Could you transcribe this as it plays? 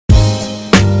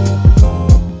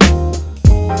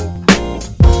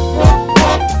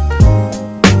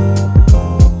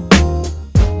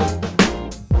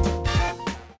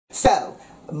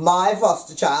my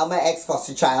foster child, my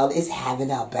ex-foster child, is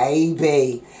having a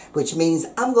baby, which means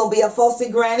I'm going to be a foster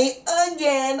granny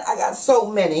again. I got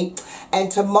so many.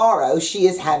 And tomorrow she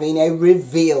is having a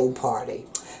reveal party.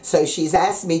 So she's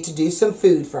asked me to do some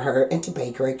food for her and to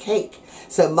bake her a cake.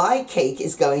 So my cake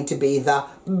is going to be the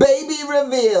baby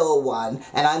reveal one.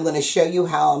 And I'm going to show you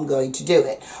how I'm going to do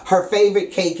it. Her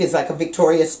favorite cake is like a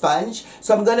Victoria sponge.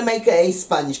 So I'm going to make a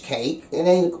sponge cake. It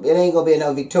ain't going to be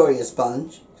no Victoria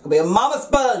sponge. It's going to be a mama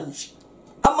sponge.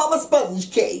 A mama sponge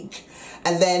cake.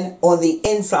 And then on the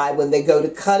inside, when they go to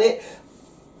cut it,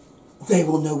 they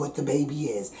will know what the baby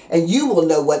is. And you will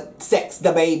know what sex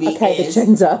the baby is. Okay, the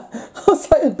gender. I was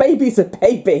like, the baby's a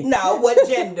baby. No, what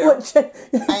gender? And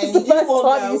the first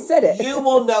time you said it. You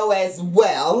will know as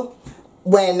well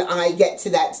when I get to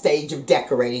that stage of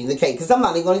decorating the cake. Because I'm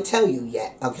not even going to tell you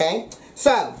yet, okay?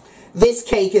 So, this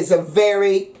cake is a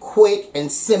very quick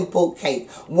and simple cake.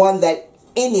 One that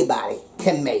anybody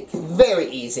can make.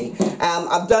 Very easy.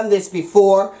 I've done this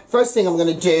before. First thing I'm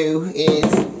going to do is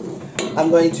I'm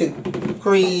going to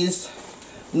grease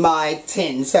my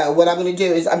tin. So what I'm going to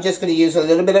do is I'm just going to use a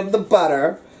little bit of the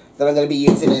butter that I'm going to be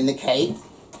using in the cake.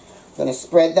 I'm going to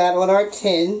spread that on our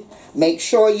tin. Make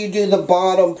sure you do the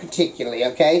bottom particularly,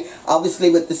 okay? Obviously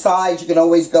with the sides you can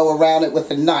always go around it with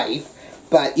a knife,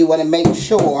 but you want to make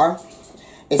sure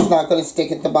it's not going to stick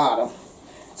at the bottom.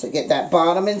 So get that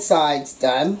bottom and sides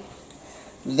done.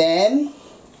 Then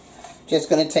just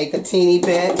going to take a teeny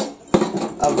bit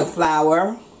of the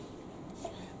flour.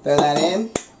 Throw that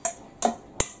in.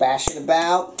 Bash it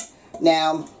about.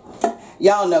 Now,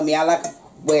 y'all know me. I like to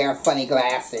wear funny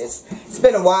glasses. It's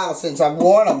been a while since I've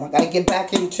worn them. I got to get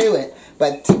back into it.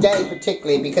 But today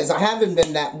particularly, because I haven't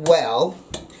been that well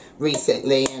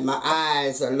recently, and my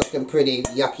eyes are looking pretty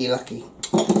yucky-lucky.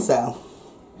 So,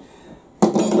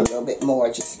 just put a little bit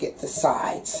more just to get the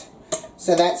sides.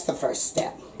 So that's the first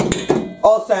step.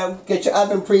 Also, get your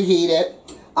oven preheated.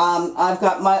 I've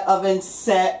got my oven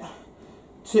set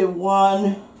to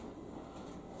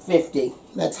 150.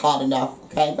 That's hot enough.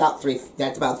 Okay,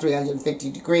 that's about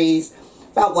 350 degrees.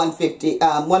 About 150,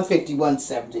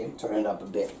 170. Turn it up a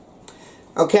bit.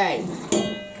 Okay.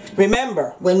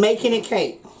 Remember, when making a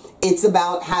cake, it's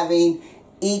about having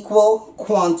equal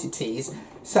quantities.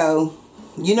 So,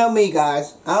 you know me,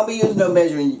 guys. I don't be using no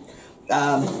measuring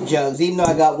jugs, even though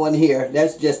I got one here.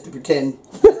 That's just to pretend,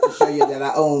 just to show you that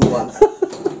I own one.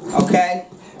 Okay?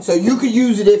 So you could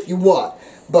use it if you want.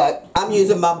 But I'm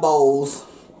using my bowls.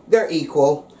 They're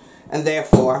equal. And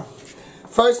therefore,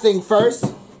 first thing first,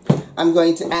 I'm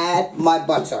going to add my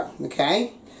butter.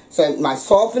 Okay? So my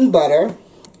softened butter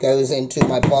goes into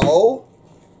my bowl.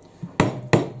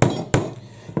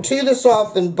 To the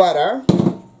softened butter,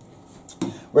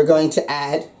 we're going to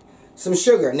add some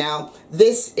sugar. Now,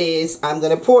 this is, I'm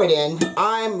going to pour it in.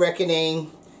 I'm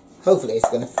reckoning, hopefully it's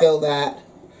going to fill that.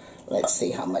 Let's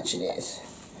see how much it is.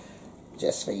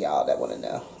 Just for y'all that want to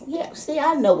know. Yeah, see,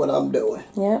 I know what I'm doing.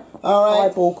 Yeah. All right.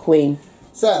 Eyeball queen.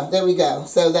 So, there we go.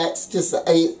 So, that's just a,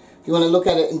 if you want to look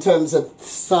at it in terms of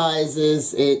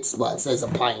sizes, it's, well, it says a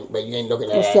pint, but you ain't looking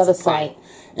at it as a pint.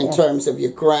 In terms of your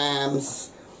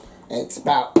grams, it's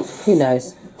about, who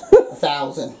knows,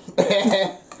 1,000.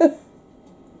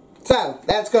 So,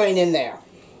 that's going in there.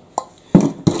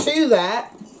 To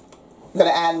that, I'm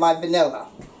going to add my vanilla.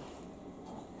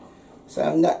 So,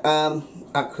 I'm not,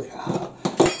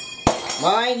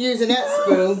 I ain't using that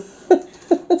spoon.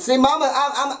 See, Mama,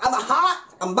 I'm hot.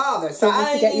 I'm bothered. So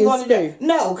I ain't even going to do it.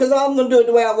 No, because I'm going to do it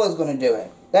the way I was going to do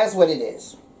it. That's what it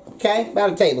is. Okay?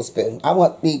 About a tablespoon. I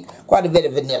want quite a bit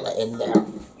of vanilla in there.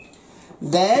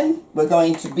 Then, we're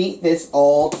going to beat this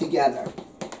all together.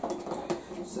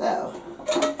 So,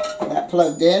 that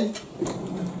plugged in.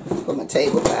 Put my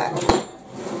table back.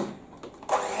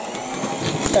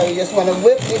 So, you just want to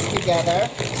whip this together.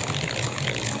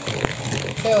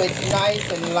 So it's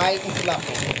nice and light and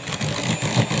fluffy.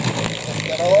 Just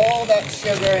get all that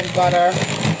sugar and butter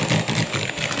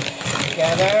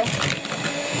together.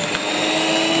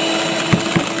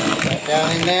 Put that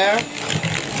down in there.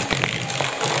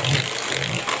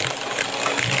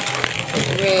 It's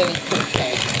really quick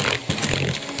cake.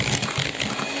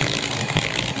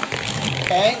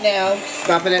 Okay, now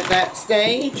stop it at that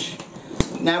stage.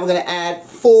 Now we're going to add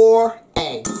 4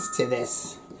 eggs to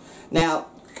this. Now,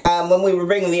 when we were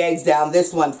bringing the eggs down,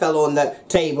 this one fell on the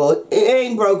table. It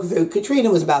ain't broke through. Katrina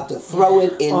was about to throw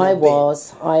it in the bin.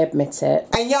 I admit it.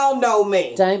 And y'all know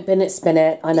me. Don't bin it, spin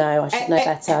it. I know, I should know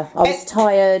better. I was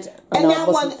tired. I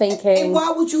wasn't thinking. And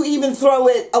why would you even throw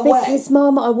it away? Because,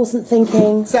 Mum, I wasn't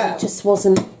thinking. So, I just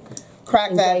wasn't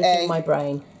crack that egg. In my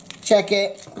brain. Check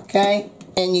it. Okay?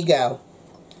 In you go.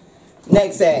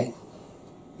 Next egg.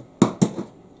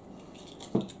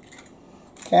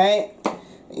 Okay,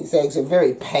 these eggs are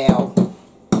very pale.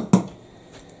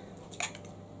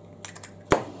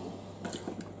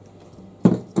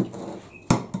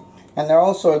 And they're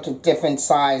all sorts of different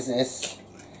sizes.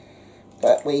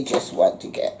 But we just want to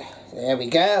get, there we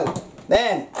go.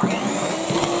 Then,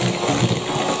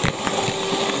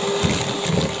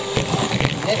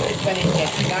 this is when it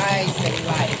gets nice and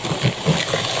light.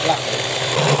 Fluffy.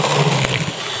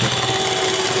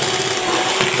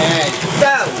 Okay,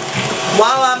 so,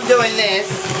 while I'm doing this,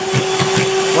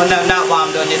 well no, not while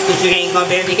I'm doing this because you ain't going to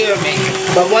be able to hear me.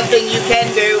 But one thing you can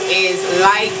do is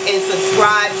like and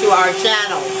subscribe to our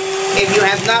channel. If you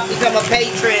have not become a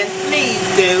patron, please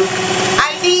do.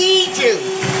 I need you,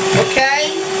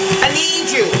 okay? I need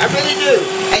you, I really do.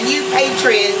 And you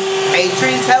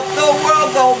patrons help the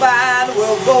world go by, the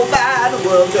world go by, the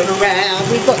world turn around.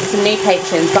 We've got some new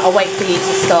patrons, but I'll wait for you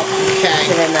to stop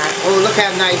doing that. Oh, look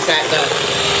how nice that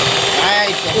looks.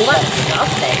 Nice and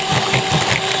lovely.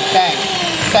 Okay,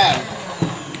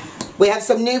 so we have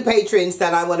some new patrons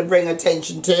that I want to bring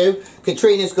attention to.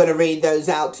 Katrina's going to read those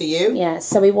out to you. Yeah,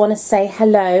 so we want to say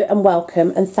hello and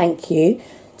welcome and thank you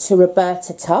to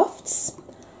Roberta Tufts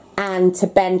and to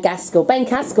Ben Gaskell. Ben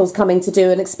Gaskell's coming to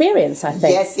do an experience, I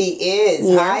think. Yes, he is.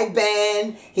 Yeah. Hi,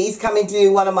 Ben. He's coming to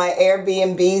do one of my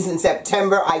Airbnbs in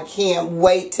September. I can't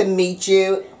wait to meet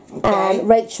you. Okay. And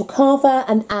Rachel Carver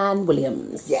and Anne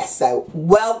Williams. Yes, so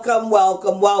welcome,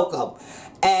 welcome, welcome.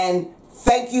 And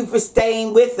thank you for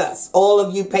staying with us. All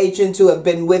of you patrons who have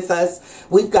been with us.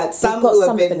 We've got some who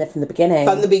have been there from the beginning.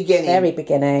 From the beginning. Very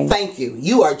beginning. Thank you.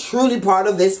 You are truly part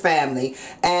of this family.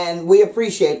 And we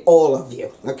appreciate all of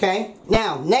you. Okay?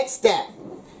 Now, next step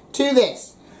to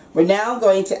this. We're now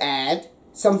going to add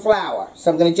some flour. So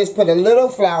I'm going to just put a little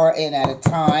flour in at a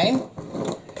time.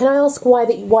 Can I ask why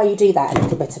you do that a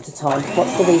little bit at a time?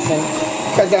 What's the reason?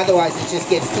 Because otherwise it just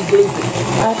gets too gloopy.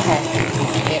 Okay.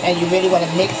 And you really want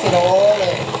to mix it all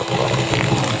in.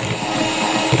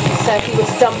 So if you were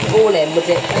to dump it all in, would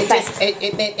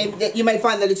it you may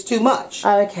find that it's too much.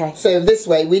 Oh, okay. So this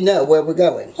way we know where we're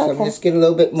going. So I'm just get a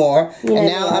little bit more. And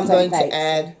now I'm going to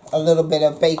add a little bit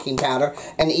of baking powder.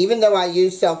 And even though I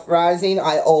use self-rising,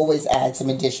 I always add some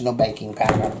additional baking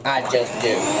powder. I just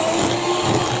do.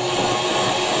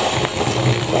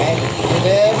 Okay, do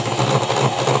this.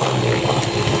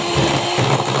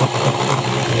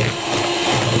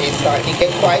 It's starting to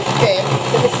get quite thick.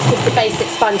 So this is just the basic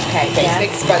sponge cake,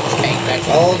 Basic sponge cake, that's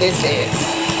all this is.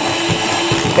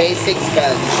 Basic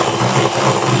sponge.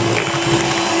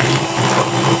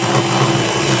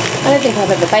 I don't think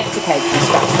I've ever baked a cake from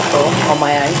scratch before on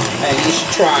my own. You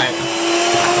should try it.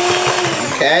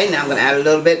 Okay, now I'm going to add a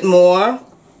little bit more.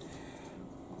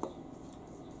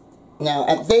 Now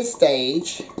at this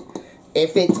stage,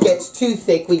 if it gets too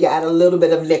thick, we add a little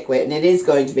bit of liquid, and it is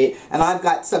going to be. And I've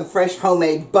got some fresh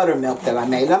homemade buttermilk that I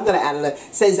made. And I'm going to add a little.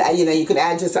 It says, you know, you could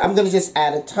add just. I'm going to just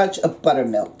add a touch of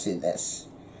buttermilk to this.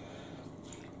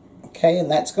 Okay, and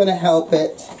that's going to help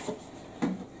it.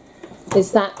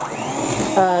 Is that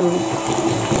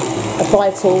a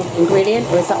vital ingredient,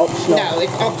 or is that optional? No,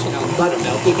 it's optional.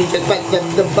 Buttermilk. You can just, but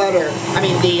the butter. I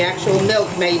mean, the actual milk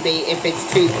maybe if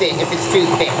it's too thick. If it's too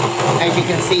thick, as you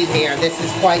can see here, this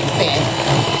is quite thick.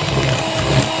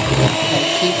 And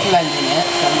keep blending it.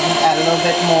 So I'm going to add a little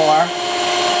bit more.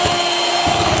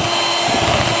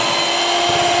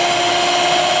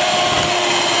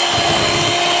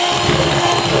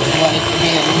 Just want it to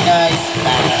be a nice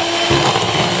batter.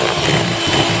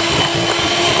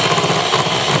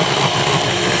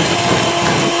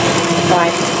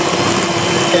 Right.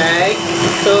 Okay,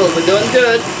 cool, we're doing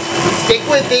good. Stick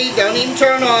with me, don't even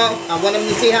turn off. I want them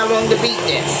to see how long to beat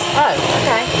this. Oh,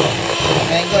 okay.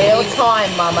 Real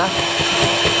time, Mama.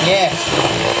 Yes.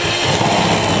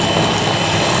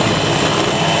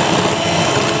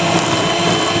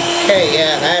 Okay,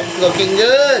 yeah, that's looking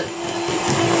good.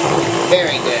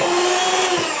 Very good.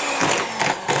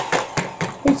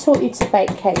 Who taught you to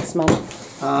bake cakes, Mum?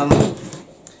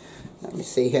 Let me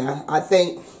see here. I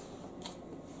think,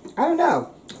 I don't know.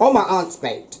 All my aunts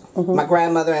baked. My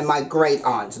grandmother and my great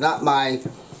aunts, not my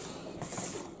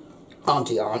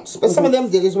auntie aunts, but some of them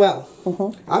did as well.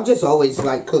 I've just always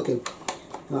liked cooking.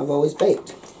 I've always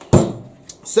baked.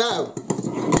 So,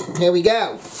 here we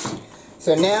go.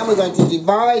 So now we're going to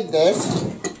divide this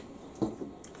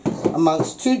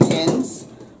amongst 2 tins,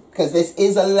 because this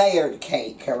is a layered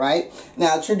cake, alright?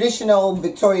 Now, traditional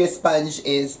Victoria sponge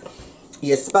is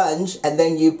your sponge, and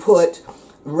then you put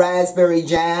raspberry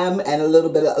jam and a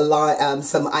little bit of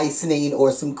some icing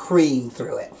or some cream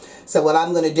through it. So what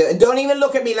I'm going to do, and don't even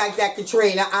look at me like that,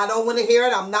 Katrina. I don't want to hear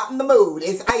it. I'm not in the mood.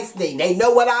 It's icing. They know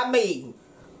what I mean.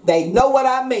 They know what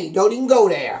I mean. Don't even go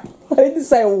there. I didn't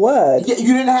say a word. Yeah,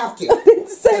 you didn't have to. I didn't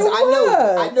say a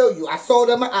word. I know you. I saw it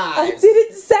in my eyes. I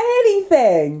didn't say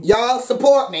anything. Y'all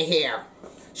support me here.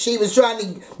 She was trying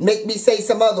to make me say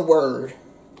some other word.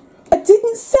 I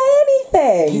didn't say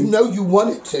anything. You know you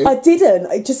wanted to. I didn't.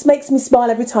 It just makes me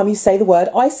smile every time you say the word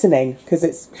icing, because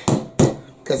it's...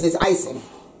 Because it's icing.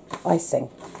 Icing.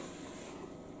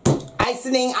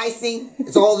 Icing,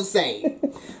 it's all the same.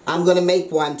 I'm going to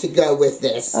make one to go with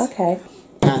this. Okay.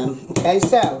 Okay,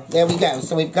 so there we go.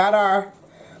 So we've got our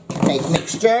cake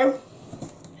mixture.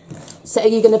 So are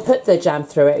you going to put the jam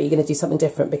through it, or are you going to do something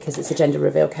different because it's a gender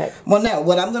reveal cake? Well, no,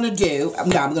 what I'm going to do, I'm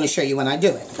going to show you when I do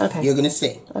it. Okay. You're going to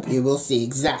see. Okay. You will see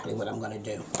exactly what I'm going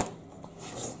to do.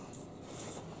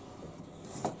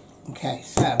 Okay,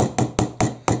 so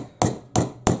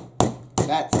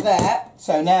that's that.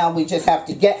 So now we just have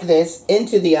to get this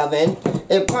into the oven.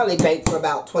 It'll probably bake for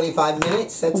about 25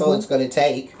 minutes. That's all it's going to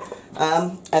take.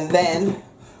 And then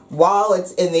while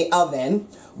it's in the oven,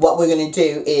 what we're going to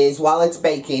do is, while it's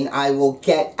baking, I will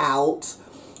get out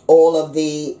all of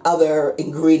the other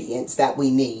ingredients that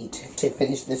we need to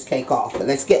finish this cake off. But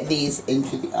let's get these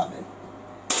into the oven.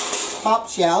 Top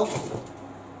shelf.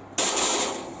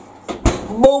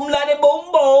 Boom, la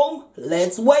boom, boom.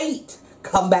 Let's wait.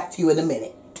 Come back to you in a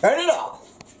minute. Turn it off.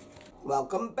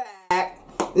 Welcome back.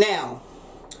 Now,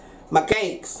 my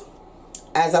cakes.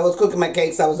 As I was cooking my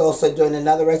cakes, I was also doing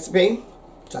another recipe.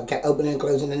 So I kept opening and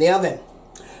closing in the oven.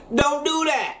 Don't do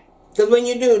that. Because when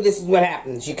you do, this is what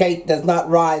happens. Your cake does not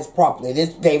rise properly.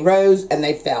 They rose and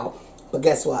they fell. But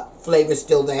guess what? Flavor's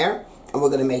still there. And we're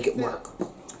going to make it work.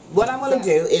 What I'm going to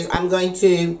do is I'm going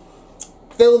to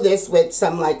fill this with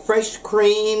some like fresh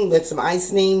cream with some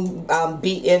icing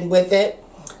beat in with it.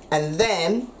 And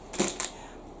then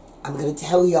I'm going to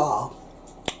tell y'all,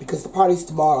 because the party's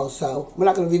tomorrow, so we're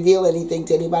not going to reveal anything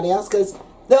to anybody else because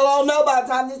they'll all know by the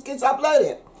time this gets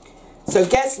uploaded. So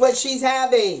guess what she's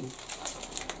having?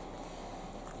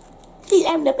 She's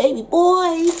having a baby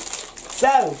boy.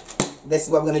 So, this is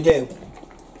what I'm going to do.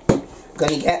 I'm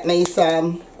going to get me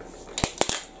some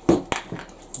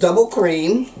double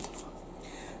cream.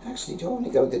 Actually, do I want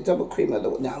to go with the double cream or the...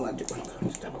 No, I want to go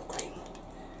with double cream.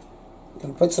 I'm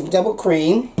going to put some double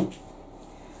cream.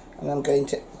 And I'm going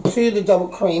to the double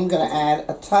cream, going to add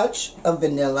a touch of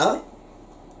vanilla.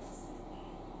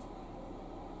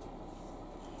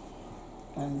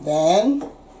 And then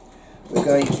we're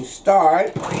going to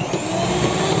start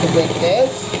with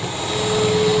this.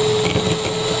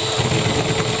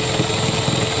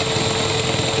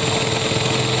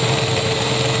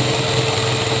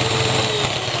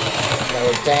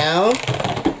 Lower it down.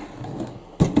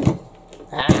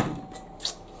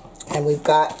 And we've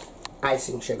got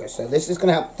icing sugar. So this is going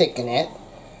to help thicken it.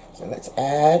 So let's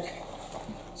add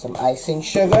some icing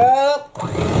sugar.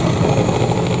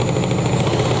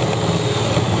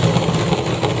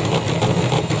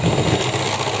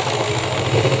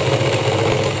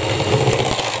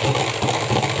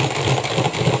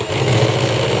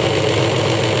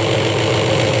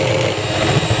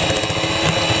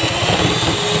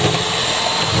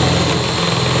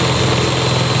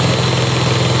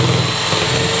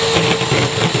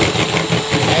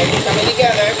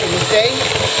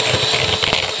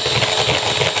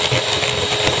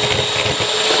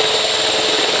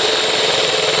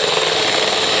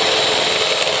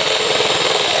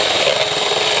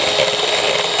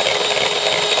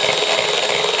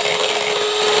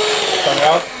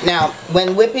 Now,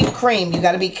 when whipping cream, you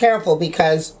got to be careful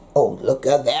because, oh, look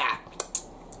at that.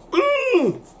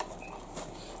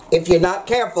 If you're not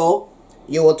careful,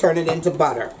 you will turn it into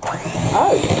butter.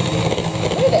 Oh,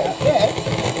 look at that.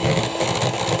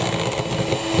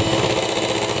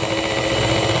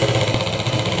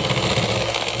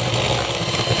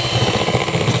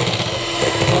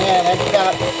 Yeah,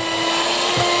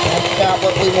 that's about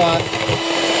what we want.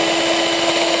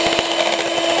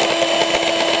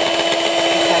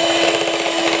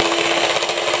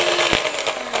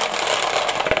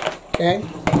 Okay,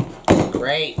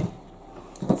 great.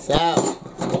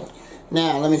 So,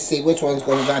 now let me see which one's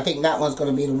going to go. I think that one's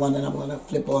going to be the one that I'm going to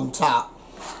flip on top.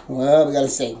 Well, we got to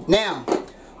see. Now,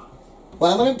 what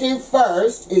I'm going to do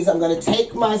first is I'm going to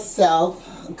take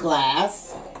myself a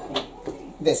glass,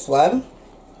 this one,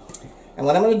 and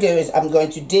what I'm going to do is I'm going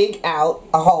to dig out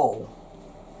a hole.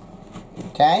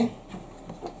 Okay?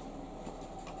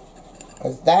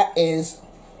 Because that is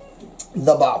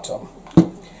the bottom.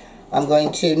 I'm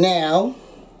going to now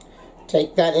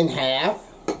take that in half,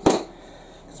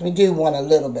 because we do want a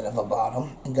little bit of a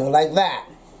bottom, and go like that.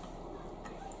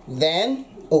 Then,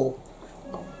 oh,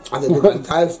 I think we're going to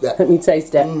taste that. Let me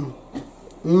taste it.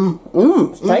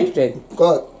 It's tasty.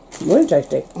 Good. Really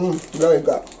tasty. Very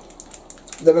good.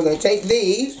 Then we're going to take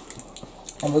these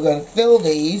and we're going to fill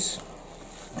these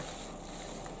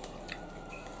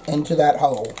into that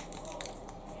hole.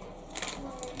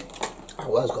 I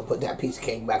was going to put that piece of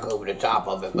cake back over the top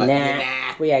of it, but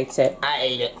nah, we ate it. I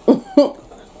ate it.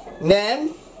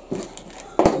 Then,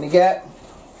 I'm going to get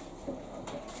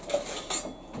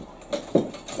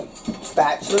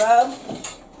spatula.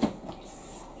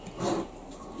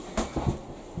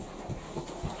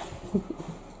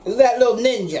 Who's that little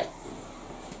ninja?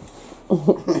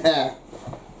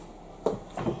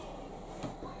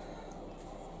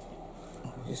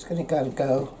 Just gonna gotta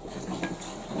go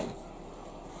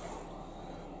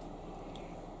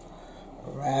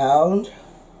around.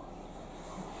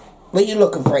 What are you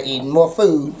looking for, Eden? More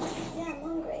food? Yeah, I'm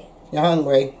hungry. You're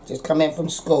hungry? Just come in from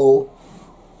school.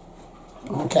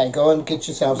 Okay, go and get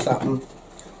yourself something.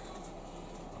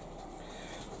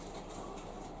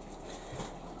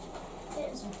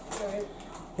 Get some fruit.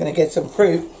 Gonna get some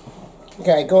fruit.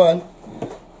 Okay, go on.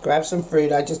 Grab some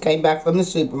fruit. I just came back from the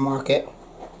supermarket.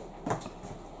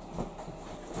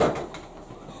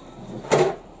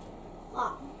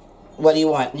 What do you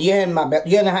want? You're not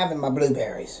having my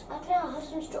blueberries. Okay, I'll have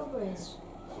some strawberries.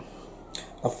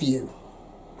 A few.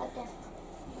 Okay.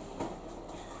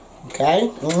 Okay?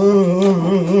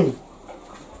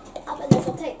 After this,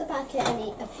 I'll take the packet and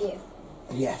eat a few.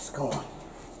 Yes, go on.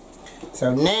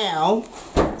 So now,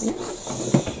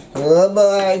 oh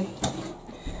boy,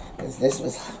 because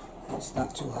it's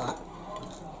not too hot.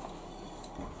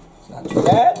 It's not too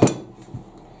bad.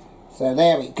 So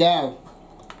there we go.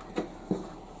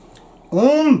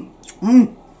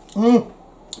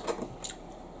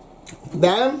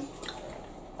 Then,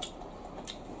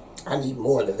 I need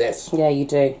more of this. Yeah, you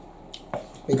do.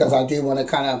 Because I do want to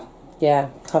kind of... Yeah,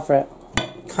 cover it.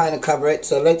 Kind of cover it.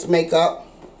 So let's make up...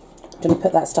 Do you want to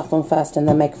put that stuff on first and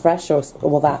then make fresh, or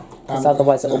will that? Because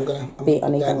otherwise it will be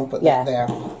uneven. Put yeah. that there.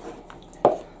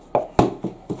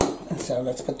 So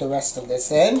let's put the rest of this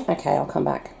in. Okay, I'll come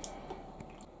back.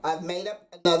 I've made up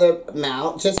another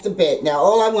amount, just a bit. Now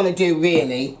all I want to do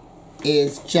really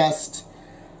is just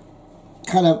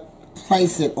kind of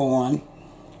place it on.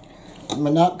 We're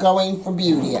not going for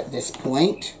beauty at this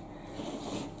point.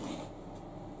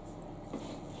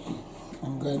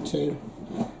 I'm going to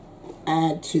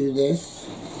add to this.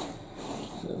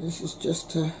 So this is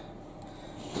just to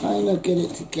kind of get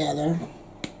it together.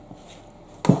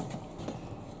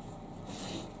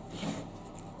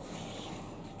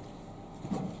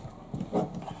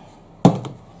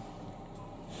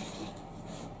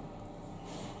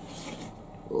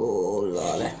 Oh,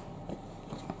 Lordy.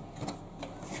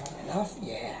 Got enough?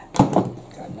 Yeah.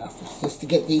 Got enough. It's just to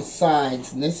get these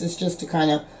sides. And this is just to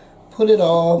kind of put it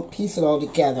all, piece it all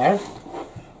together.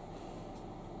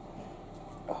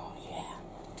 Oh, yeah.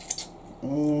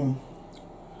 And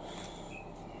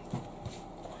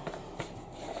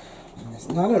there's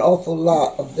not an awful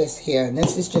lot of this here. And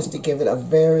this is just to give it a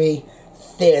very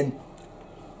thin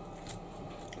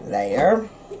layer.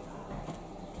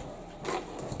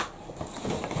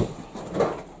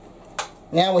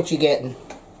 Now what you getting?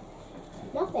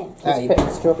 Nothing. Oh, you're putting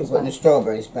the strawberries putting the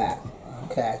strawberries back.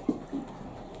 Okay.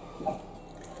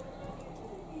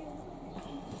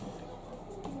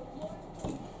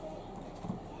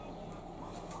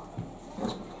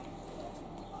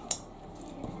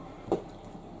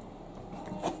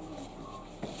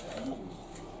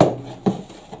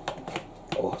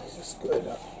 Oh, this is good.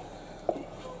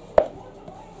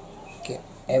 Get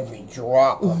every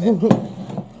drop of it.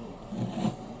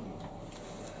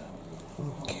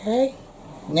 Okay,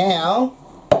 now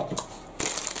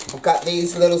I've got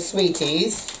these little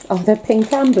sweeties. Oh, they're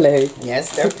pink and blue.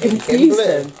 Yes, they're pink and Confuse blue.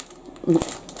 them.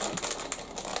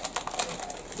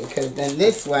 Because then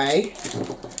this way,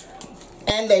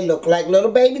 and they look like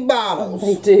little baby Oh, bottles.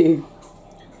 they do.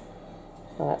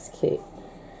 Oh, that's cute.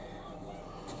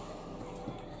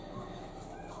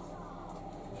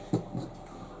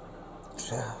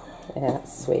 So, Yeah,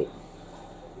 that's sweet.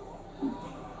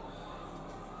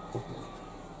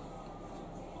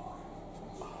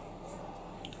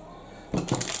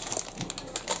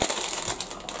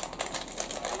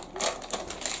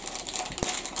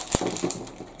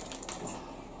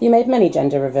 You made many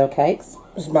gender reveal cakes.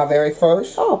 this is my very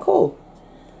first. Oh, cool.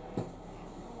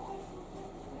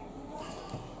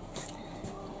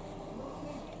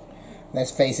 Let's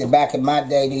face it, back in my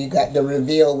day, you got the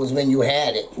reveal was when you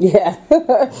had it. Yeah.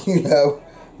 You know,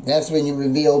 that's when you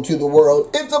revealed to the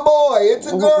world, it's a boy, it's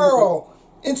a girl,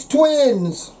 it's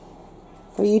twins.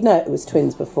 Well, you'd know it was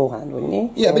twins beforehand, wouldn't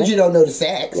you? Yeah, but you don't know the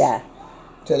sex. Yeah.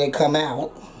 Till they come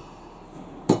out.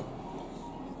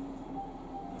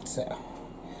 So,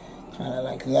 kind of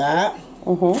like that.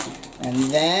 And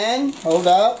then, hold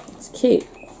up. It's cute.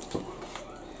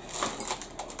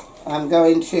 I'm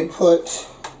going to put,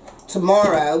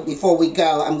 tomorrow, before we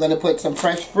go, I'm going to put some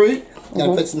fresh fruit. I'm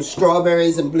going to put some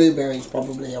strawberries and blueberries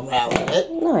probably around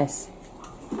it. Nice.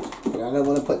 But I don't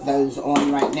want to put those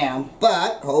on right now.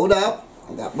 But, hold up.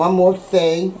 I got one more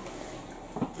thing.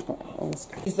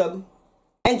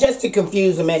 And just to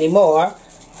confuse them anymore,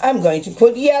 I'm going to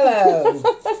put yellow.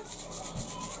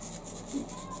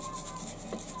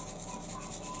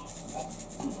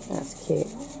 That's cute.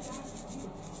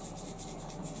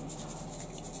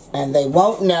 And they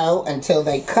won't know until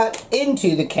they cut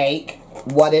into the cake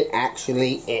what it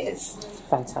actually is.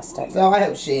 Fantastic. So I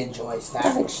hope she enjoys that.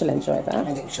 I think she'll enjoy that.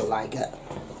 I think she'll like it.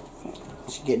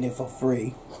 She's getting it for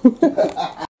free.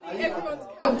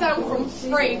 Down from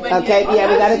 3. Okay, yeah,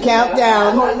 we got to count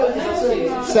down.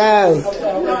 So,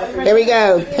 here we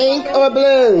go. Pink or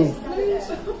blue?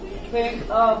 Pink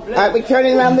or blue. Alright, we're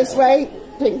turning around this way.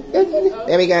 Pink.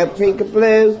 There we go. Pink or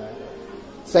blue.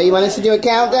 So you want us to do a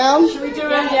countdown? Should we do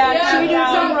it? Yeah. Should we do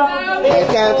some wrong?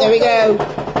 Let's go. There we go.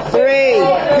 3.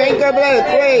 Pink or blue?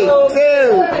 3,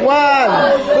 2, 1.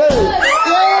 Blue.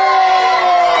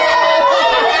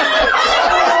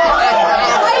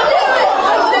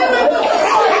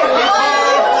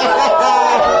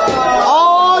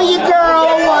 All you girl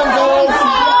wonders,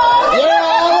 you're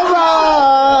all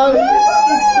wrong.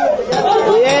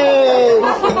 Yeah.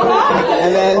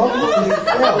 And then.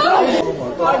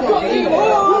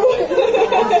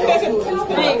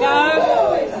 There you go.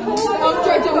 I'm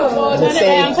trying to avoid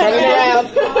Turn it around.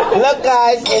 Look,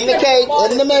 guys, in the cake,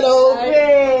 in the middle.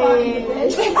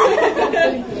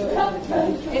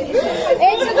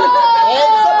 It's a boy!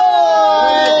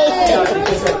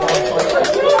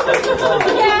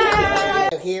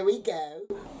 So here we go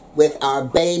with our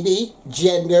baby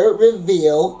gender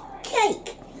reveal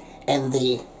cake. And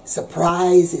the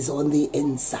surprise is on the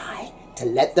inside to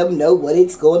let them know what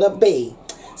it's going to be.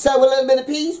 So a little bit of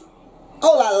peace, a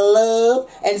whole lot of love,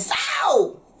 and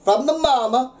sound from the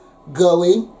mama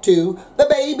going to the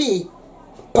baby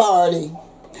party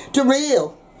to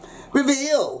reveal.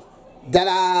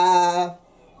 Ta-da!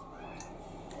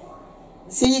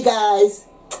 See you guys.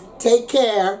 Take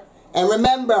care. And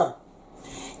remember,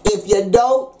 if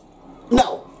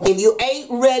you ain't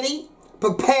ready,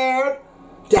 prepared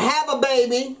to have a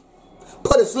baby,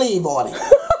 put a sleeve on it.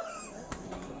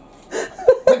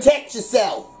 Protect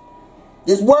yourself.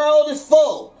 This world is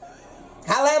full.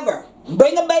 However,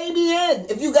 bring a baby in.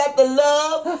 If you got the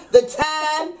love, the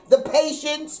time, the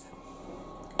patience,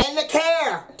 and the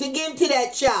care to give to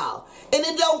that child. And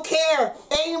it don't care.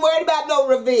 Ain't worried about no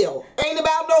reveal. Ain't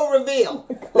about no reveal.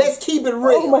 Let's keep it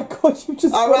real. Oh my gosh, you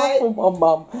just all right? for my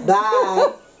mum.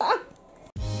 Bye.